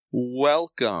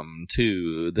Welcome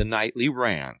to the Nightly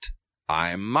Rant.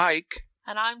 I'm Mike.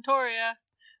 And I'm Torya.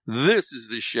 This is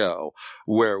the show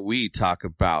where we talk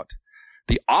about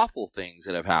the awful things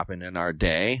that have happened in our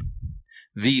day,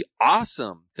 the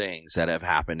awesome things that have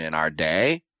happened in our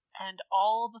day, and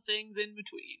all the things in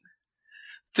between.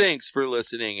 Thanks for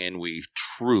listening, and we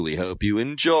truly hope you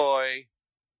enjoy.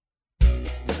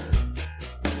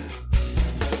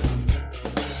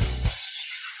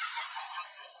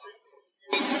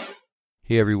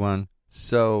 Hey everyone,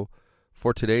 so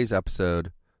for today's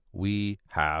episode, we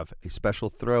have a special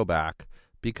throwback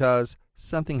because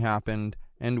something happened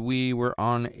and we were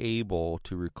unable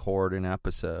to record an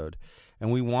episode,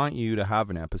 and we want you to have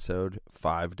an episode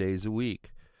 5 days a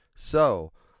week.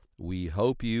 So we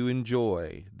hope you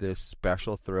enjoy this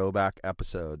special throwback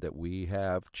episode that we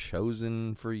have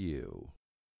chosen for you.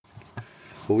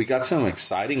 Well, we got some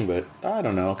exciting, but I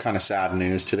don't know, kind of sad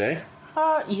news today.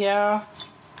 Yeah.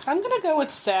 I'm going to go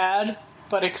with sad,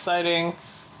 but exciting.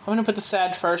 I'm going to put the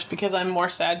sad first because I'm more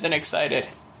sad than excited.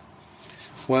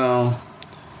 Well,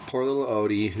 poor little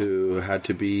Odie, who had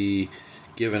to be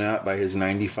given up by his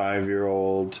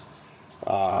 95-year-old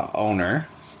owner,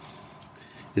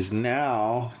 is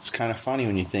now, it's kind of funny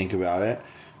when you think about it,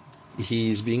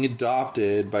 he's being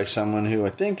adopted by someone who I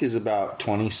think is about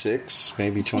 26,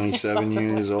 maybe 27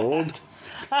 years old.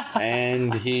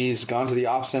 And he's gone to the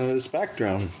opposite end of the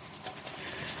spectrum.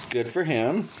 Good for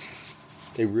him.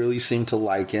 They really seem to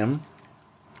like him.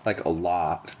 Like a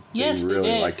lot. Yes, they really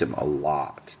did. liked him a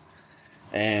lot.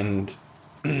 And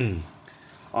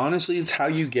honestly, it's how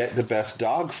you get the best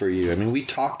dog for you. I mean, we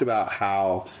talked about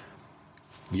how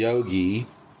Yogi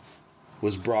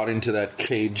was brought into that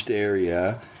caged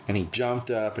area, and he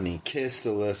jumped up and he kissed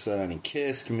Alyssa and he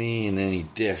kissed me, and then he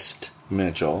dissed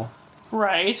Mitchell.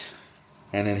 Right.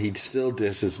 And then he still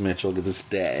disses Mitchell to this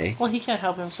day. Well, he can't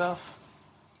help himself.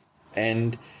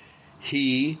 And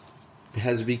he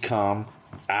has become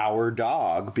our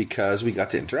dog because we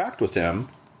got to interact with him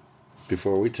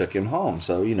before we took him home.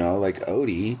 So, you know, like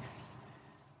Odie,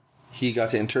 he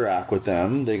got to interact with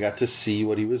them. They got to see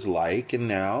what he was like, and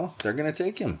now they're going to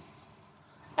take him.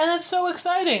 And it's so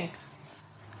exciting.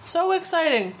 So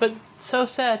exciting, but so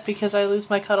sad because I lose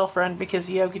my cuddle friend because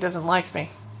Yogi doesn't like me.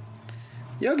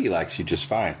 Yogi likes you just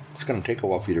fine. It's going to take a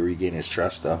while for you to regain his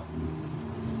trust, though.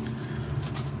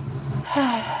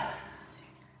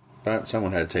 But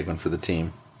someone had to take one for the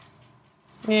team.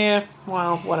 Yeah,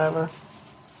 well, whatever.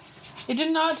 It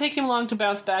did not take him long to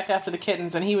bounce back after the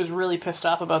kittens, and he was really pissed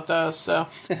off about those, so...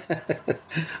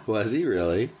 Was he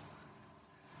really?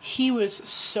 He was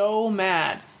so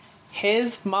mad.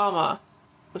 His mama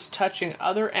was touching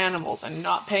other animals and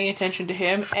not paying attention to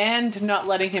him and not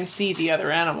letting him see the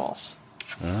other animals.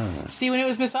 Oh. See, when it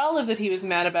was Miss Olive that he was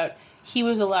mad about, he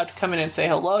was allowed to come in and say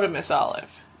hello to Miss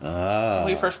Olive. Oh.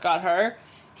 When we first got her,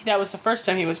 that was the first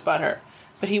time he was butthurt.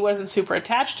 But he wasn't super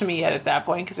attached to me yet at that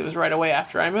point because it was right away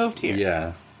after I moved here.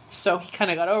 Yeah. So he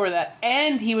kind of got over that,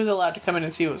 and he was allowed to come in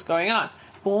and see what was going on.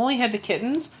 But when we had the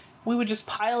kittens, we would just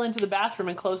pile into the bathroom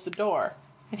and close the door.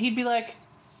 And he'd be like,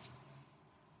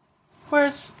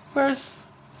 Where's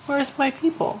my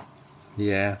people?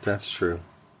 Yeah, that's true.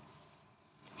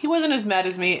 He wasn't as mad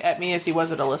at me as he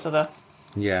was at Alyssa, though.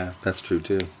 Yeah, that's true,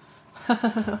 too.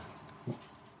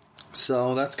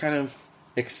 So, that's kind of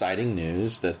exciting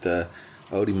news that the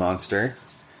Odie monster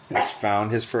has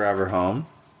found his forever home.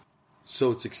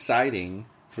 So, it's exciting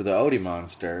for the Odie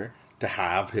monster to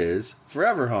have his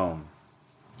forever home.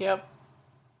 Yep.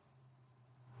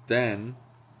 Then,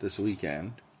 this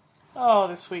weekend... Oh,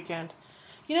 this weekend.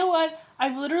 You know what?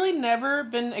 I've literally never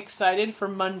been excited for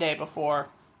Monday before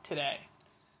today.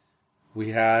 We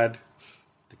had...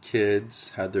 The kids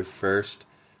had their first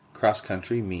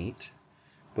cross-country meet,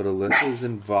 but Alyssa is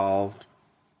involved.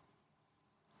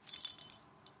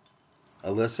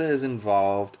 Alyssa is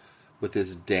involved with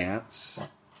this dance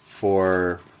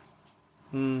for...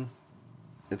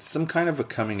 it's some kind of a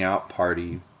coming out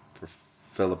party for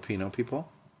Filipino people,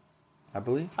 I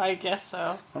believe. I guess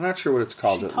so. I'm not sure what it's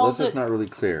called. Alyssa's not really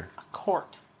clear. A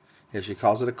court. Yeah, she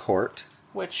calls it a court.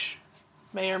 Which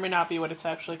may or may not be what it's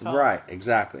actually called. Right,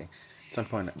 exactly. At some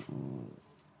point...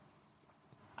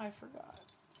 I forgot.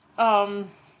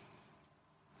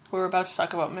 We were about to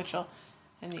talk about Mitchell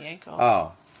and the ankle.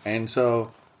 Oh, and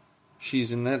so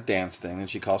she's in that dance thing and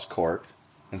she calls court,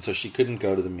 and so she couldn't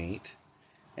go to the meet.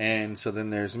 And so then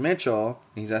there's Mitchell.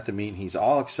 He's at the meet and he's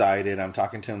all excited. I'm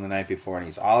talking to him the night before and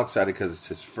he's all excited because it's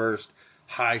his first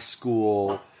high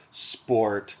school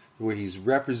sport where he's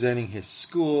representing his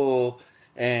school,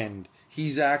 and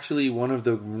he's actually one of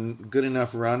the good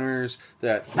enough runners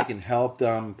that he can help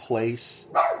them place.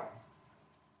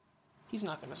 He's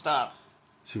not going to stop.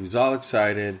 So he was all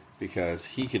excited because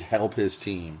he could help his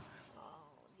team.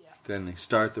 Then they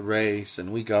start the race,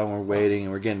 and we go, and we're waiting,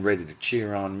 and we're getting ready to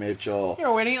cheer on Mitchell.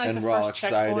 You're waiting like the first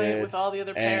checkpoint with all the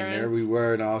other parents. And there we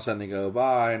were, and all of a sudden they go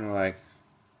by, and we're like,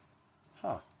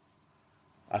 huh,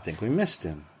 I think we missed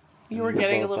him. You were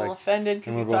getting a little offended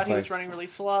because you thought he was running really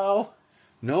slow.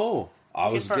 No, I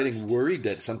was getting worried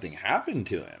that something happened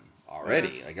to him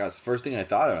already. Yeah. Like, that was the first thing I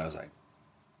thought of. I was like,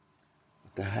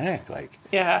 what the heck? Like,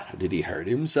 did he hurt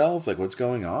himself? Like, what's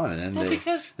going on? And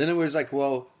then it was like,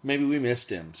 well, maybe we missed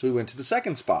him. So we went to the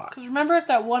second spot. Because remember at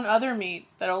that one other meet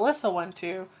that Alyssa went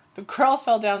to, the girl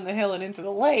fell down the hill and into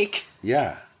the lake.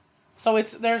 Yeah. So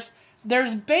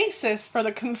there's basis for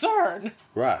the concern.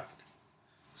 Right.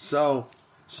 So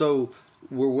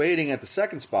we're waiting at the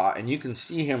second spot, and you can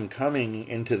see him coming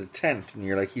into the tent, and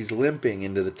you're like, he's limping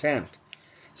into the tent.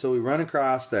 So we run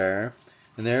across there,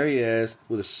 and there he is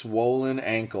with a swollen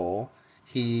ankle.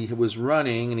 He was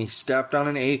running, and he stepped on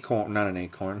pine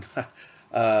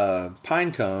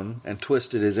cone, and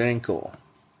twisted his ankle.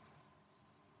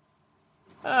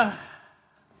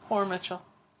 Poor Mitchell.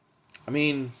 I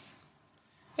mean,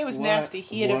 it was nasty.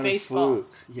 He hit a baseball.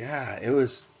 Fluke. Yeah, it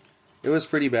was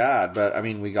pretty bad, but I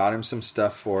mean, we got him some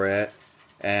stuff for it,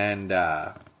 and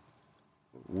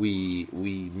we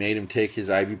made him take his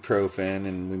ibuprofen,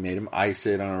 and we made him ice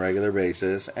it on a regular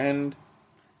basis, and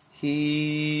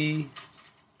he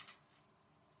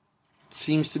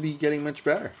seems to be getting much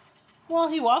better. Well,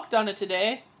 he walked on it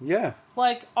today. Yeah.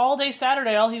 Like, all day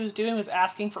Saturday, all he was doing was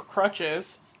asking for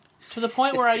crutches, to the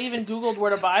point where I even Googled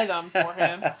where to buy them for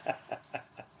him.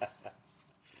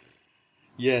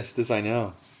 Yes, this I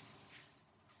know.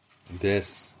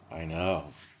 This I know.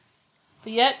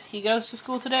 But yet, he goes to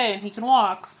school today and he can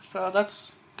walk, so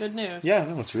that's good news. Yeah,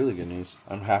 no, it's really good news.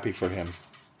 I'm happy for him.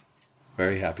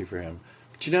 Very happy for him.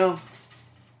 But you know,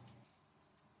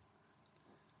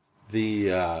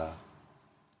 the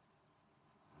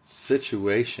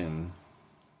situation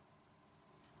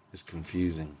is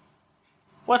confusing.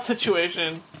 What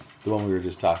situation? The one we were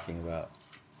just talking about.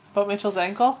 About Mitchell's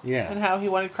ankle? Yeah. And how he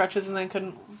wanted crutches and then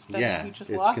couldn't. Then he just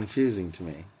walk? It's confusing to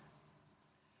me.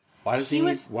 Why does he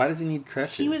need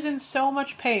crutches? He was in so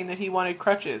much pain that he wanted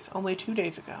crutches only 2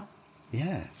 days ago.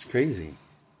 Yeah, it's crazy.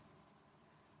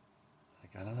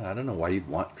 Like, I don't know why you'd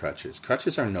want crutches.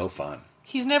 Crutches are no fun.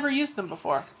 He's never used them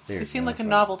before. They seem like a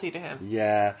novelty to him.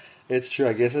 Yeah, it's true.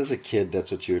 I guess as a kid, that's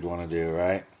what you would want to do,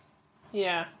 right?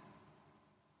 Yeah.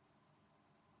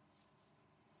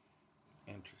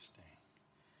 Interesting.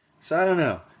 So I don't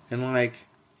know. And like,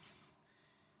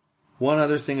 one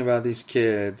other thing about these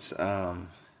kids,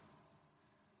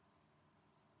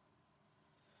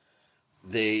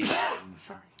 they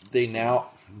now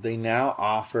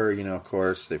offer, you know, of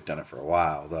course they've done it for a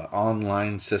while, the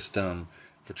online system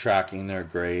for tracking their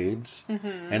grades,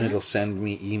 and it'll send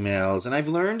me emails, and I've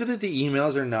learned that the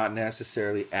emails are not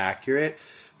necessarily accurate,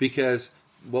 because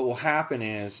what will happen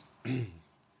is the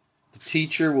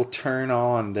teacher will turn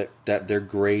on that they're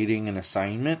grading an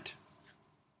assignment,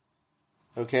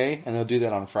 okay, and they'll do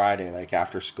that on Friday, like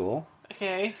after school.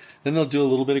 Okay. Then they'll do a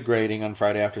little bit of grading on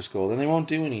Friday after school. Then they won't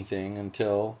do anything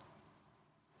until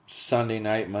Sunday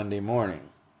night, Monday morning.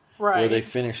 Right. Where they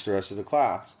finish the rest of the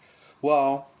class.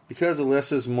 Well, because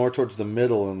Alyssa's more towards the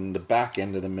middle and the back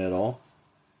end of the middle,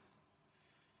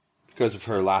 because of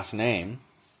her last name,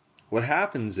 what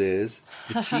happens is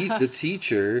the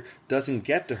teacher doesn't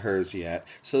get to hers yet.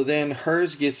 So then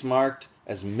hers gets marked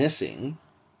as missing.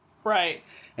 Right.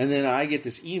 And then I get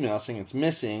this email saying it's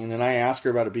missing, and then I ask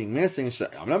her about it being missing, and she's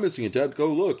like, I'm not missing it, Dad. Go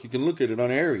look. You can look at it on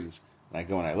Aries. And I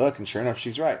go and I look, and sure enough,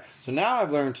 she's right. So now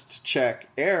I've learned to check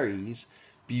Aries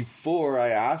before I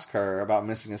ask her about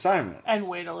missing assignments. And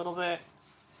wait a little bit.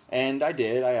 And I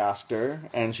did. I asked her,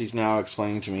 and she's now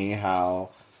explaining to me how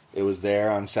it was there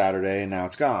on Saturday, and now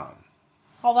it's gone.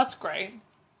 Oh, that's great.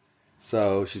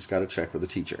 So she's got to check with the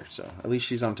teacher. So at least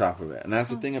she's on top of it. And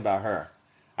that's the thing about her.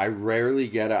 I rarely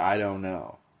get a I don't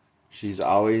know. She's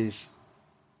always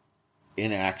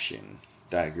in action.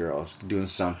 That girl is doing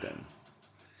something.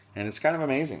 And it's kind of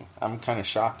amazing. I'm kind of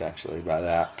shocked, actually, by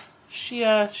that. She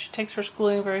takes her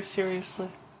schooling very seriously.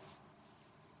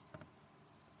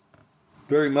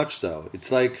 Very much so. It's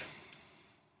like,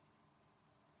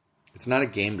 it's not a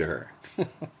game to her.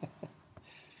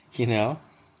 You know?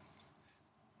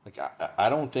 Like, I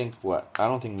don't think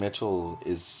Mitchell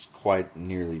is quite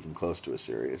nearly even close to a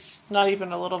serious. Not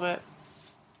even a little bit.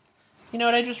 You know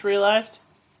what I just realized?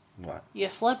 What? You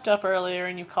slept up earlier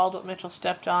and you called what Mitchell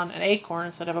stepped on an acorn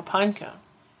instead of a pine cone.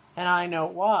 And I know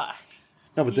why.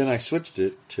 No, but then I switched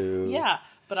it to... Yeah,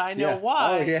 but I know Yeah.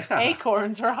 why. Oh, yeah.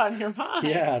 Acorns are on your mind.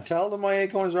 Yeah, tell them my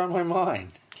acorns are on my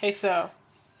mind. Okay, so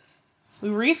we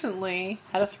recently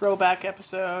had a throwback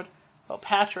episode about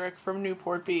Patrick from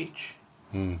Newport Beach.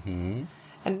 Mm-hmm.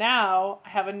 And now I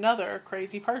have another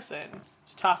crazy person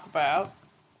to talk about.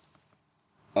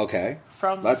 Okay.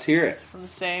 Let's hear it. From the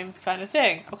same kind of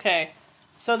thing. Okay,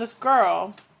 so this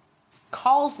girl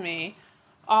calls me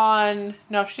on...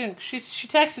 No, she didn't. She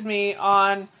texted me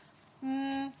on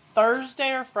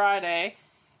Thursday or Friday,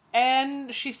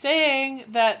 and she's saying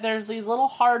that there's these little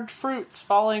hard fruits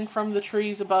falling from the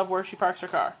trees above where she parks her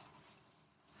car.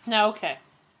 Now, okay,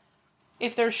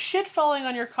 if there's shit falling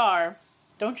on your car,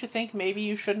 don't you think maybe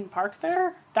you shouldn't park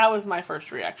there? That was my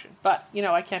first reaction. But,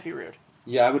 I can't be rude.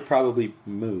 Yeah, I would probably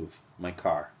move my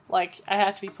car. Like, I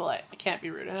had to be polite. I can't be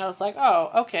rude. And I was like, oh,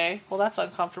 okay, well, that's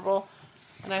uncomfortable.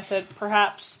 And I said,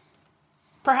 perhaps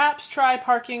try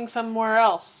parking somewhere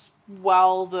else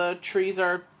while the trees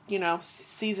are,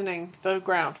 seasoning the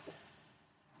ground.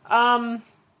 Then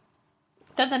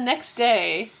the next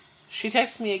day, she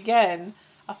texts me again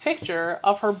a picture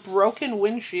of her broken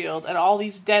windshield and all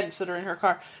these dents that are in her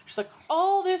car. She's like,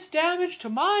 all this damage to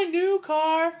my new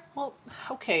car. Well,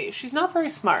 okay, she's not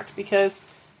very smart because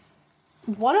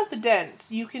one of the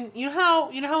dents, you know how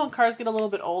when cars get a little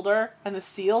bit older and the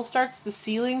sealing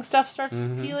stuff starts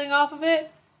peeling off of it?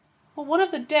 Well, one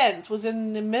of the dents was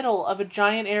in the middle of a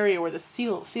giant area where the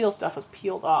seal stuff was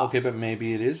peeled off. Okay, but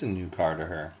maybe it is a new car to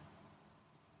her.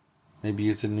 Maybe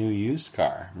it's a new used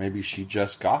car. Maybe she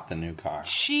just got the new car.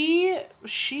 She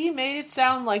made it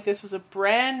sound like this was a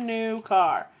brand new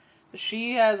car.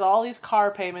 She has all these car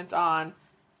payments on.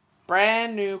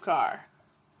 Brand new car.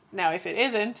 Now, if it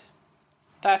isn't,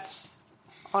 that's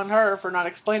on her for not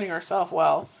explaining herself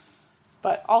well.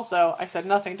 But also, I said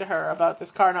nothing to her about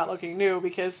this car not looking new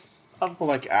because of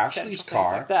like Ashley's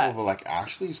car. Like that. Well, like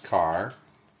Ashley's car,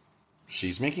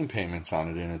 she's making payments on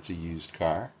it, and it's a used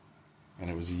car. And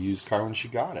it was a used car when she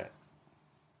got it.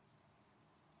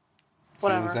 See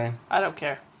Whatever. What I'm saying? I don't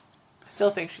care. I still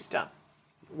think she's dumb.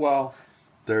 Well,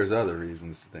 there's other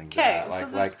reasons to think that.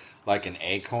 Like an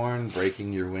acorn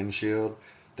breaking your windshield.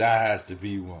 That has to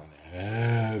be one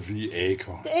heavy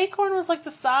acorn. The acorn was like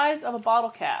the size of a bottle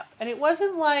cap. And it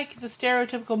wasn't like the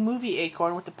stereotypical movie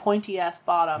acorn with the pointy-ass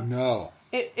bottom. No.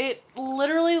 It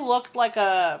literally looked like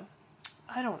a...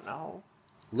 I don't know.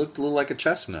 Looked a little like a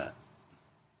chestnut.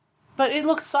 But it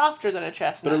looked softer than a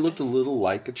chestnut. But it looked a little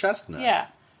like a chestnut. Yeah.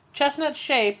 Chestnut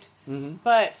shaped,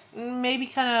 but maybe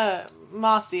kind of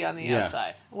mossy on the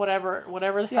outside. Whatever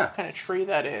the hell kind of tree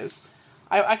that is.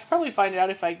 I could probably find it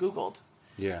out if I Googled.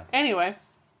 Yeah. Anyway,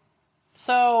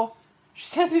 so she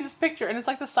sends me this picture, and it's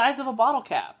like the size of a bottle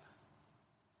cap.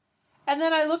 And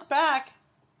then I look back,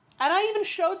 and I even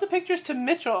showed the pictures to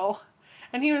Mitchell,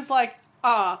 and he was like,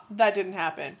 that didn't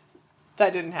happen.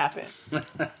 That didn't happen.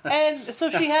 And so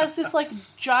she has this, like,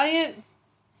 giant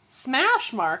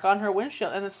smash mark on her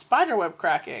windshield, and it's spiderweb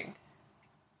cracking.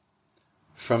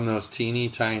 From those teeny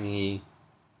tiny...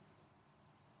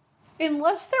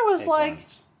 Unless there was, acorns. like,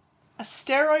 a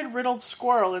steroid-riddled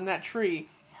squirrel in that tree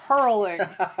hurling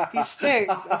these things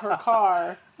at her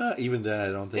car. Even then,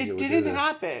 I don't think it would do this. It didn't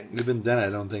happen. Even then, I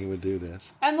don't think it would do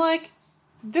this. And, like,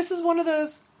 this is one of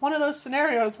those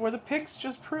scenarios where the pics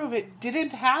just prove it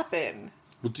didn't happen.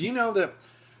 Well, do you know,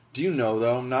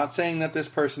 though, I'm not saying that this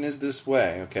person is this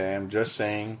way, okay? I'm just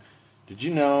saying, did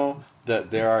you know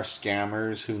that there are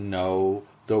scammers who know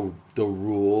the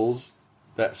rules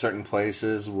that certain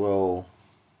places will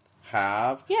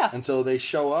have? Yeah. And so they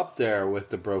show up there with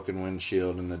the broken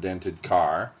windshield and the dented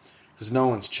car, because no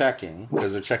one's checking,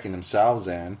 because they're checking themselves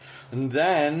in. And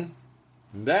then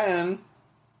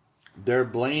they're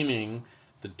blaming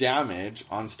the damage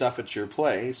on stuff at your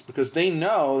place because they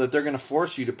know that they're going to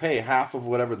force you to pay half of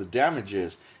whatever the damage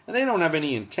is. And they don't have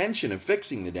any intention of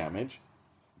fixing the damage.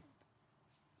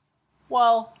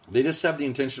 Well, they just have the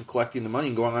intention of collecting the money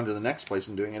and going on to the next place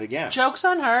and doing it again. Joke's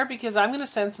on her, because I'm going to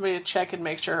send somebody to check and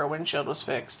make sure her windshield was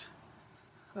fixed.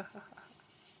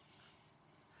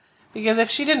 Because if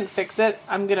she didn't fix it,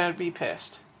 I'm going to be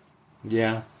pissed.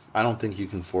 Yeah, I don't think you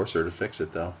can force her to fix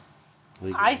it, though.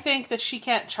 Legally. I think that she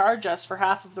can't charge us for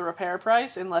half of the repair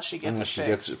price unless she gets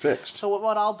it fixed. So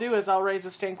what I'll do is I'll raise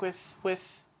a stink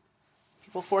with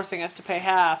people forcing us to pay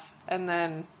half and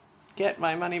then get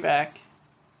my money back.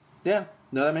 Yeah,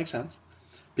 no, that makes sense.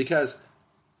 Because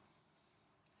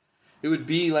it would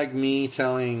be like me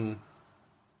telling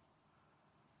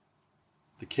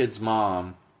the kid's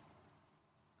mom,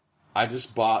 I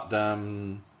just bought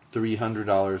them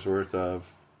 $300 worth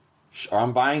of... or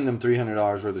I'm buying them $300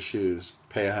 worth of shoes.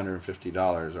 Pay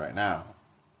 $150 right now.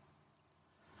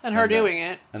 And her doing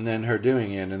it. And then her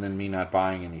doing it, and then me not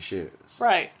buying any shoes.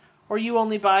 Right. Or you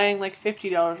only buying like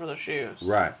 $50 worth of shoes.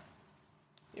 Right.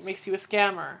 It makes you a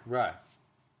scammer. Right.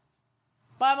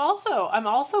 But I'm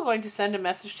also going to send a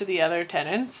message to the other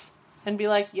tenants and be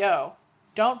like, yo,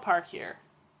 don't park here.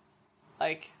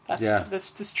 Like,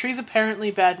 this tree's apparently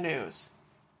bad news.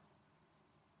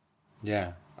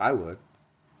 Yeah, I would.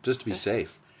 Just to be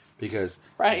safe. Because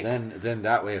then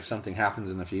that way if something happens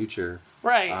in the future,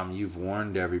 you've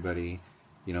warned everybody,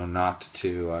 not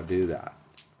to do that.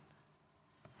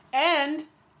 And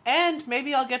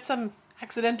maybe I'll get some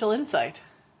accidental insight.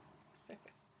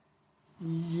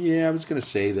 Yeah, I was going to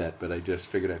say that, but I just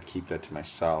figured I'd keep that to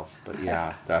myself. But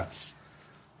yeah, that's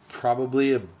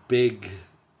probably a big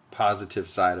positive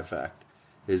side effect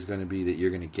is going to be that you're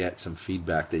going to get some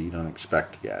feedback that you don't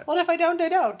expect to get. Well, if I don't, I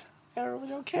don't. I really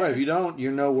don't care. Right, if you don't,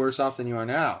 you're no worse off than you are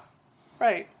now.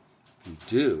 Right. If you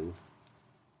do,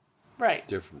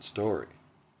 different story.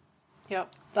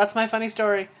 Yep, that's my funny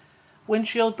story.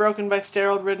 Windshield broken by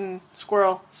steroid-ridden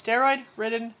squirrel.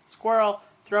 Steroid-ridden squirrel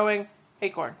throwing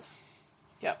acorns.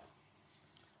 Yep.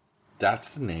 That's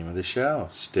the name of the show.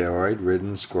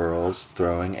 Steroid-ridden squirrels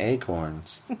throwing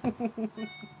acorns.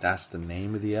 That's the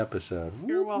name of the episode.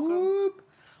 You're welcome. Whoop.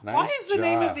 Nice Why is the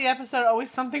name of the episode always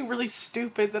something really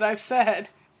stupid that I've said?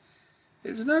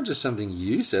 It's not just something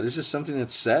you said. It's just something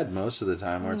that's said most of the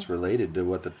time where it's related to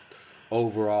what the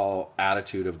overall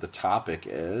attitude of the topic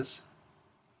is.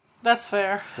 That's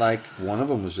fair. Like, one of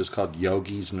them was just called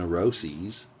Yogi's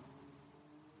Neuroses.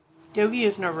 Yogi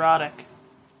is neurotic.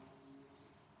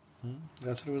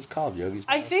 That's what it was called, Yogi's Neuroses.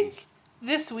 I think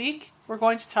this week we're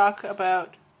going to talk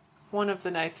about, one of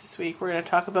the nights this week, we're going to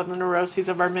talk about the neuroses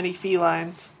of our mini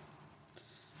felines.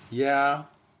 Yeah.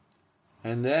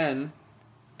 And then,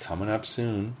 coming up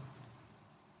soon,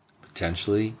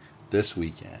 potentially this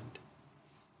weekend,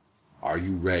 are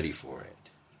you ready for it?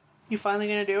 You finally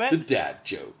going to do it? The Dad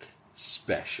Joke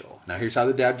Special. Now, here's how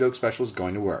the Dad Joke Special is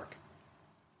going to work.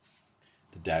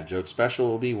 The Dad Joke Special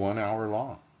will be 1 hour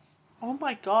long. Oh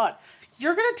my god.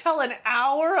 You're going to tell an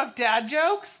hour of dad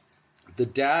jokes? The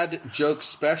Dad Joke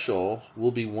Special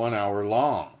will be 1 hour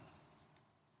long.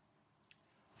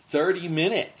 30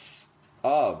 minutes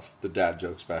of the Dad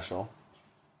Joke Special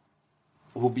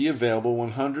will be available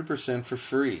 100% for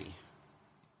free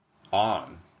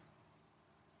on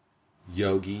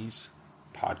Yogi's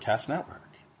Podcast Network.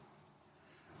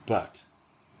 But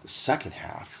the second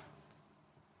half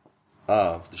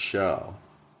of the show,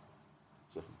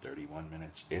 so from 31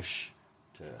 minutes-ish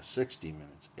to 60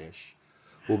 minutes-ish,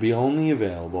 will be only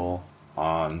available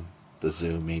on the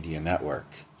Zoo Media Network.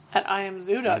 At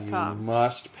imzoo.com. You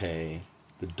must pay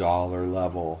the dollar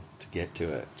level to get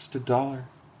to it. Just $1. You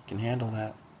can handle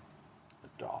that.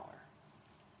 $1.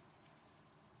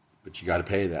 But you got to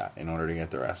pay that in order to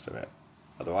get the rest of it.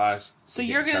 Otherwise, so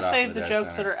you're going to save the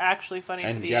jokes that are actually funny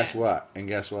and for the guess end. what? And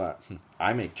guess what?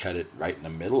 I may cut it right in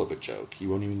the middle of a joke. You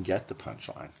won't even get the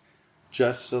punchline.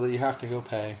 Just so that you have to go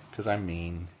pay, because I'm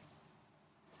mean.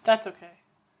 That's okay.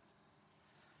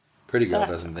 Pretty girl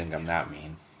doesn't think I'm that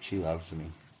mean. She loves me.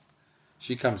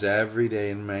 She comes every day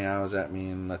and meows at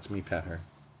me and lets me pet her.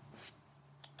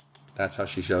 That's how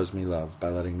she shows me love, by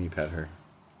letting me pet her.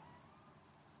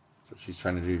 That's what she's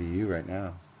trying to do to you right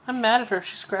now. I'm mad at her.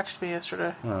 She scratched me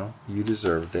yesterday. Well, you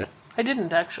deserved it. I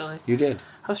didn't, actually. You did.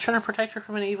 I was trying to protect her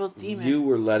from an evil demon. You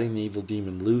were letting the evil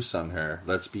demon loose on her.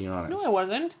 Let's be honest. No, I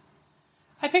wasn't.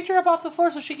 I picked her up off the floor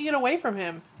so she could get away from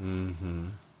him. Mm-hmm.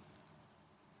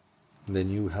 Then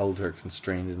you held her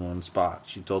constrained in one spot.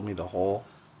 She told me the whole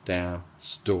damn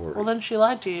story. Well, then she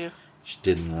lied to you. She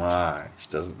didn't lie. She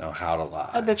doesn't know how to lie.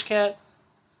 That bitch cat.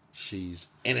 She's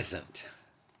innocent.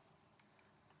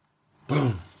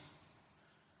 Boom.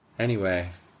 Anyway.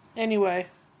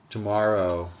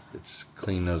 Tomorrow, it's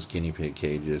clean those guinea pig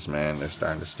cages, man. They're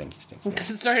starting to stinky. Because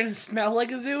it's starting to smell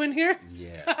like a zoo in here?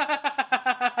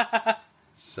 Yeah.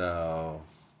 So,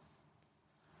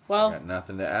 well, I got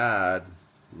nothing to add,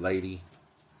 lady.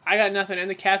 I got nothing, and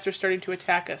the cats are starting to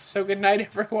attack us. So good night,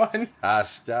 everyone.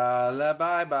 Hasta la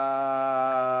bye-bye.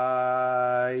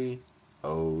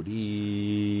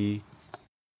 Odie.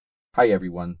 Hi,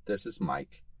 everyone. This is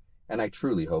Mike, and I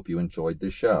truly hope you enjoyed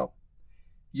this show.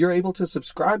 You're able to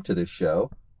subscribe to this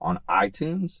show on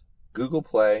iTunes, Google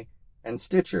Play, and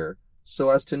Stitcher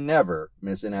so as to never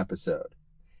miss an episode.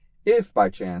 If, by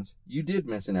chance, you did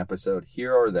miss an episode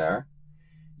here or there,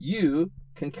 you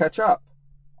can catch up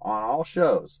on all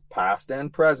shows, past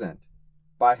and present,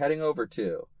 by heading over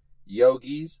to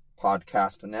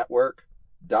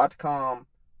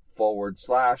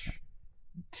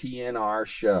yogispodcastnetwork.com/TNR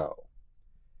show.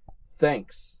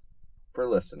 Thanks for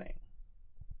listening.